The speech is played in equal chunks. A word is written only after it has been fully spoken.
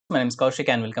My name is Koushik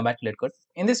and welcome back to LetCode.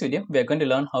 In this video, we are going to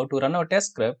learn how to run our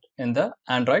test script in the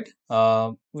Android.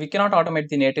 We cannot automate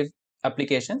the native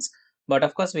applications, but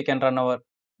of course we can run our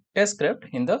test script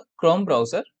in the Chrome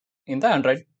browser in the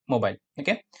Android mobile.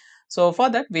 Okay. So for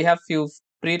that, we have few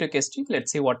prerequisites.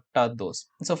 Let's see what are those.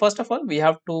 So first of all, we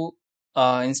have to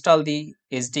install the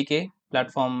SDK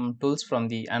platform tools from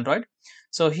the Android.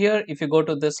 So here, if you go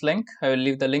to this link, I will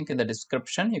leave the link in the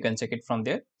description. You can check it from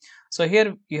there. So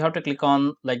here you have to click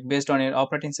on, like, based on your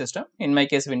operating system. In my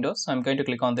case, Windows. So I'm going to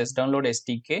click on this download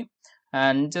SDK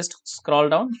and just scroll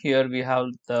down. Here we have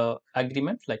the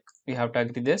agreement, like we have to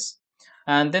agree this,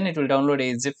 and then it will download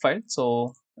a zip file.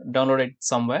 So download it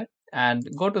somewhere and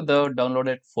go to the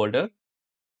downloaded folder.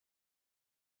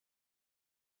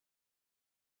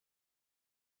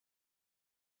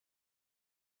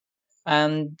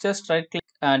 And just right click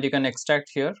and you can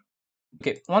extract here.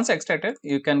 Okay, once extracted,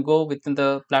 you can go within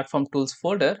the platform tools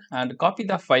folder and copy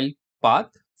the file path,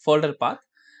 folder path,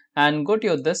 and go to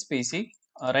your this PC,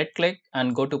 right click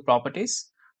and go to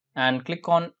properties and click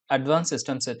on advanced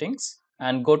system settings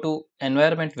and go to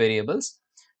environment variables.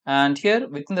 And here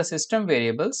within the system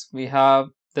variables, we have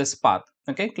this path.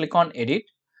 Okay, click on edit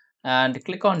and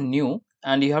click on new,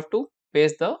 and you have to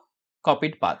paste the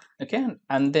copied path. Okay,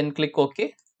 and then click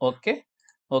OK, OK,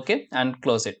 OK, and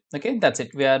close it. Okay, that's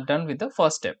it. We are done with the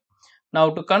first step. Now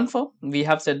to confirm we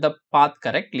have set the path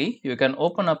correctly, you can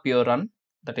open up your run,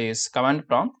 that is command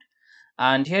prompt,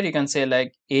 and here you can say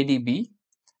like adb,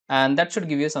 and that should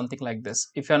give you something like this.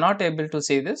 If you are not able to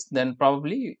say this, then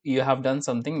probably you have done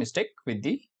something mistake with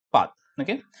the path.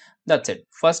 Okay, that's it.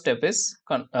 First step is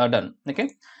done. Okay,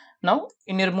 now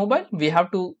in your mobile we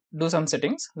have to do some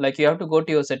settings, like you have to go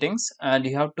to your settings and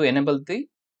you have to enable the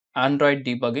Android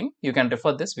debugging. You can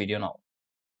refer this video now.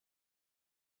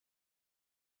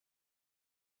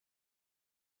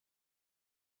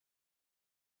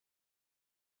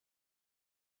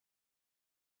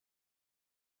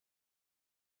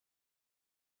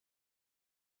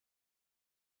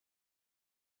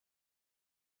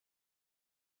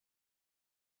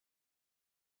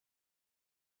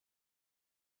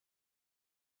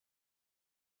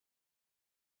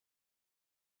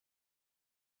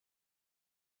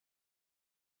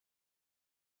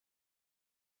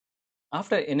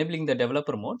 After enabling the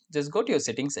developer mode, just go to your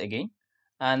settings again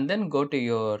and then go to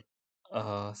your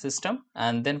system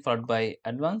and then followed by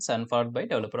advanced and followed by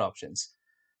developer options.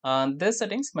 These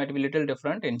settings might be little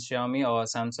different in Xiaomi or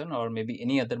Samsung or maybe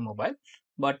any other mobile,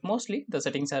 but mostly the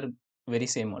settings are very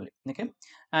same only. Okay,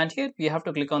 and here we have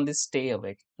to click on this stay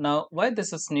awake. Now why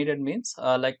this is needed means,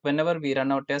 like whenever we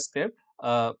run our test script,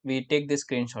 we take this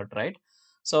screenshot, right?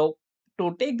 So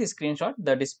to take the screenshot,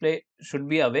 the display should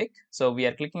be awake. So we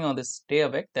are clicking on this stay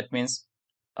awake. That means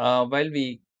while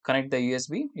we connect the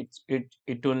USB,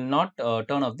 it will not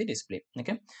turn off the display.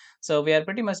 Okay, so we are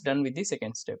pretty much done with the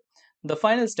second step. The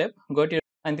final step, go to your,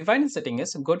 and the final setting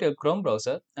is go to your Chrome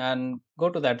browser and go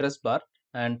to the address bar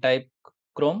and type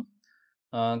Chrome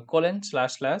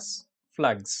 //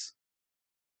 flags,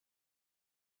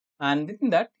 and within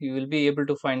that you will be able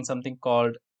to find something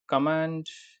called command.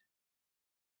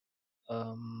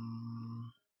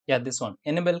 Yeah, this one,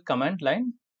 enable command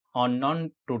line on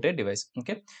non-rooted device.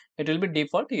 Okay, it will be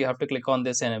default. You have to click on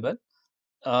this enable.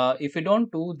 If you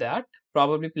don't do that,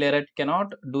 probably Playwright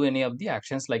cannot do any of the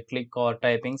actions like click or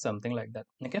typing, something like that.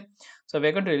 Okay, so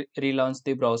we're going to relaunch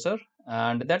the browser,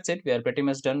 and that's it. We are pretty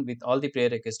much done with all the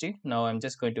prerequisites. Now I'm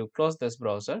just going to close this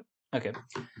browser. Okay,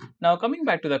 now coming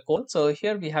back to the code. So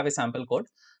here we have a sample code.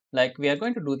 Like we are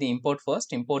going to do the import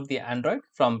first, import the Android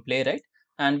from Playwright,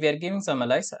 and we are giving some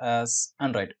alias as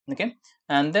Android. Okay,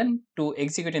 and then to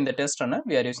execute in the test runner,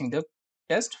 we are using the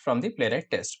test from the Playwright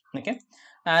test. Okay,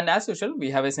 and as usual we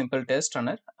have a simple test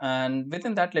runner, and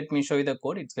within that let me show you the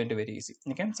code. It's going to be very easy.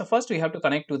 Okay, so first we have to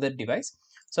connect to the device.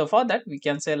 So for that we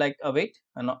can say like await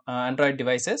Android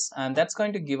devices, and that's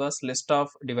going to give us list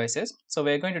of devices. So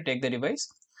we're going to take the device.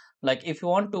 Like if you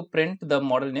want to print the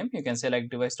model name, you can say like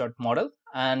device.model,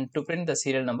 and to print the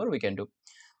serial number we can do.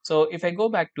 So if I go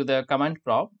back to the command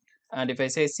prompt and if I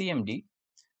say cmd,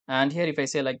 and here if I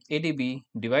say like adb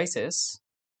devices,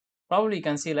 probably you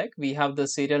can see like we have the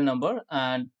serial number,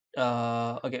 and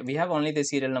okay, we have only the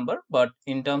serial number, but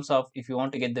in terms of if you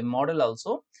want to get the model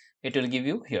also, it will give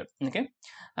you here. Okay,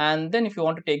 and then if you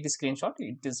want to take the screenshot,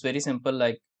 it is very simple.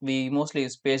 Like we mostly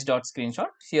use page dot screenshot.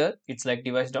 Here it's like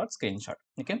device dot screenshot.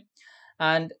 Okay,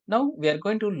 and now we are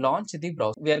going to launch the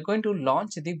browser. We are going to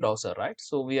launch the browser, right?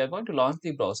 So we are going to launch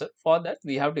the browser. For that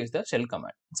we have to use the shell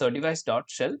command. So device dot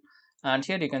shell, and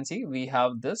here you can see we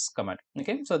have this command.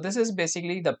 Okay, so this is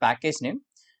basically the package name,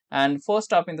 and force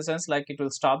stop in the sense like it will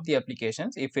stop the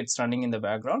applications if it's running in the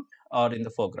background or in the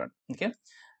foreground. Okay,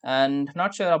 and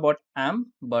not sure about amp,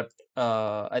 but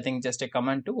I think just a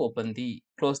command to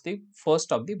close the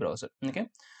first of the browser. Okay,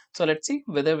 so let's see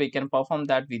whether we can perform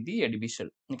that with the adb shell.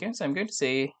 Okay, so I'm going to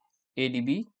say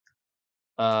adb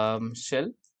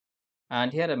shell,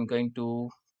 and here I'm going to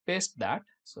paste that.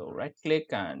 So right click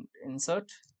and insert.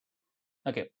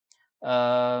 Okay,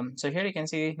 so here you can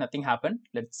see nothing happened.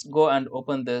 Let's go and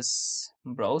open this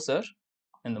browser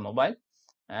in the mobile,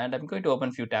 and I'm going to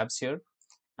open few tabs here,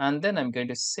 and then I'm going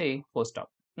to say post stop.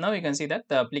 Now you can see that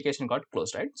the application got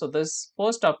closed, right? So this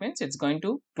post stop means it's going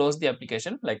to close the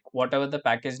application, like whatever the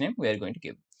package name we are going to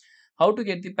give. How to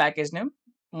get the package name?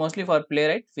 Mostly for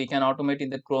Playwright, we can automate in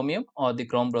the Chromium or the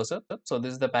Chrome browser. So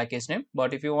this is the package name.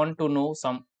 But if you want to know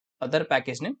some other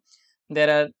package name, there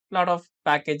are a lot of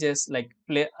packages like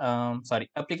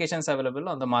applications available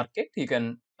on the market. You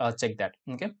can check that.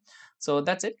 Okay, so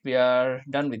that's it. We are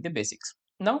done with the basics.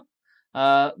 Now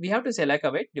we have to select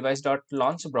await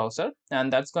device.launch browser,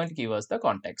 and that's going to give us the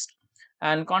context.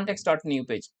 And context.new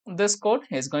page. This code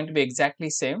is going to be exactly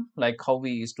same like how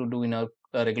we used to do in a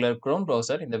regular Chrome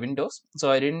browser in the Windows.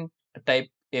 So I didn't type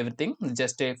everything,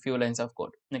 just a few lines of code.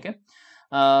 Okay,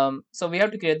 so we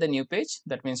have to create the new page.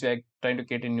 That means we are trying to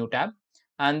create a new tab,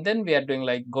 and then we are doing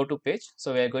like go to page.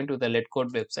 So we are going to the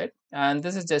LetCode website, and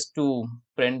this is just to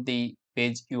print the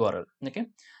page URL. Okay,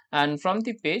 and from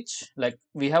the page, like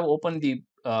we have opened the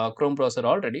Chrome browser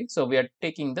already, so we are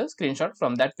taking the screenshot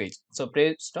from that page. So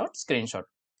page.screenshot,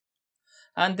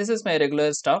 and this is my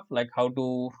regular stuff like how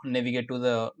to navigate to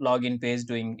the login page,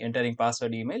 doing entering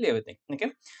password, email, everything.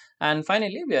 Okay, and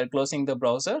finally we are closing the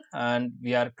browser and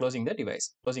we are closing the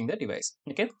device.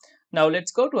 Okay, now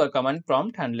let's go to our command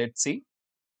prompt and let's see.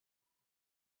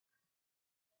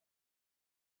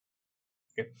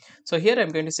 Okay, so here I'm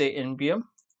going to say npm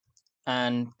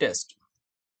and test.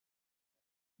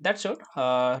 That should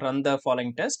run the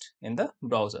following test in the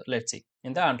browser. Let's see,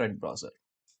 in the Android browser.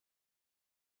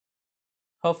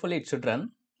 Hopefully it should run.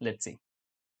 Let's see.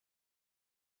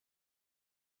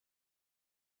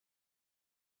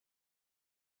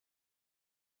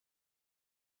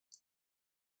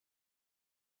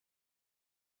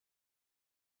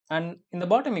 And in the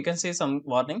bottom you can see some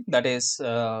warning that is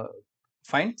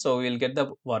fine, so we'll get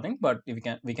the warning, but we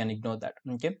can ignore that.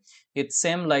 Okay, it's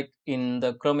same like in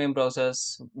the Chromium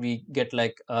browsers, we get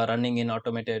like running in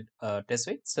automated test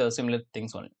suite, so similar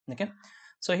things only. Okay,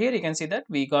 so here you can see that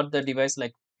we got the device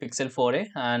like pixel 4a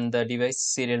and the device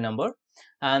serial number,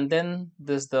 and then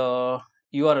this the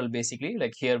URL. Basically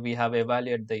like here we have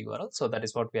evaluated the URL, so that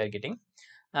is what we are getting,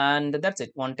 and that's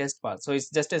it, one test path. So it's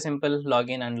just a simple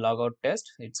login and logout test.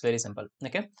 It's very simple.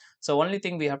 Okay, so only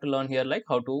thing we have to learn here like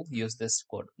how to use this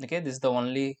code. Okay, this is the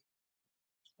only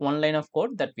one line of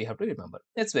code that we have to remember.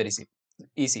 It's very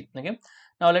easy. Okay,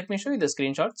 now let me show you the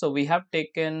screenshot. So we have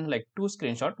taken like two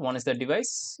screenshot. One is the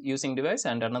device, using device,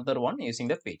 and another one using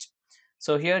the page.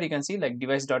 So here you can see like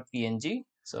device.png.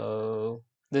 So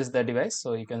this is the device,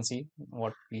 so you can see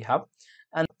what we have,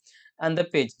 and the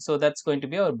page, so that's going to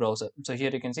be our browser. So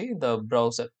here you can see the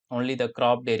browser, only the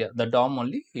cropped area, the DOM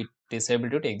only, it is able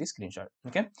to take the screenshot.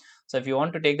 Okay, so if you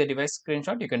want to take the device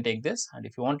screenshot, you can take this, and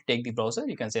if you want to take the browser,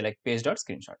 you can say like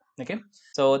page.screenshot. Okay,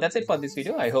 so that's it for this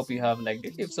video. I hope you have liked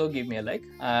it. If so, give me a like,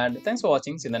 and thanks for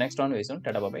watching. See you in the next one very soon.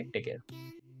 Tada, bye bye, take care.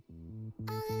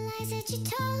 All the lies that you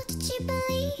told, did you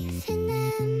believe in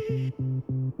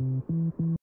them?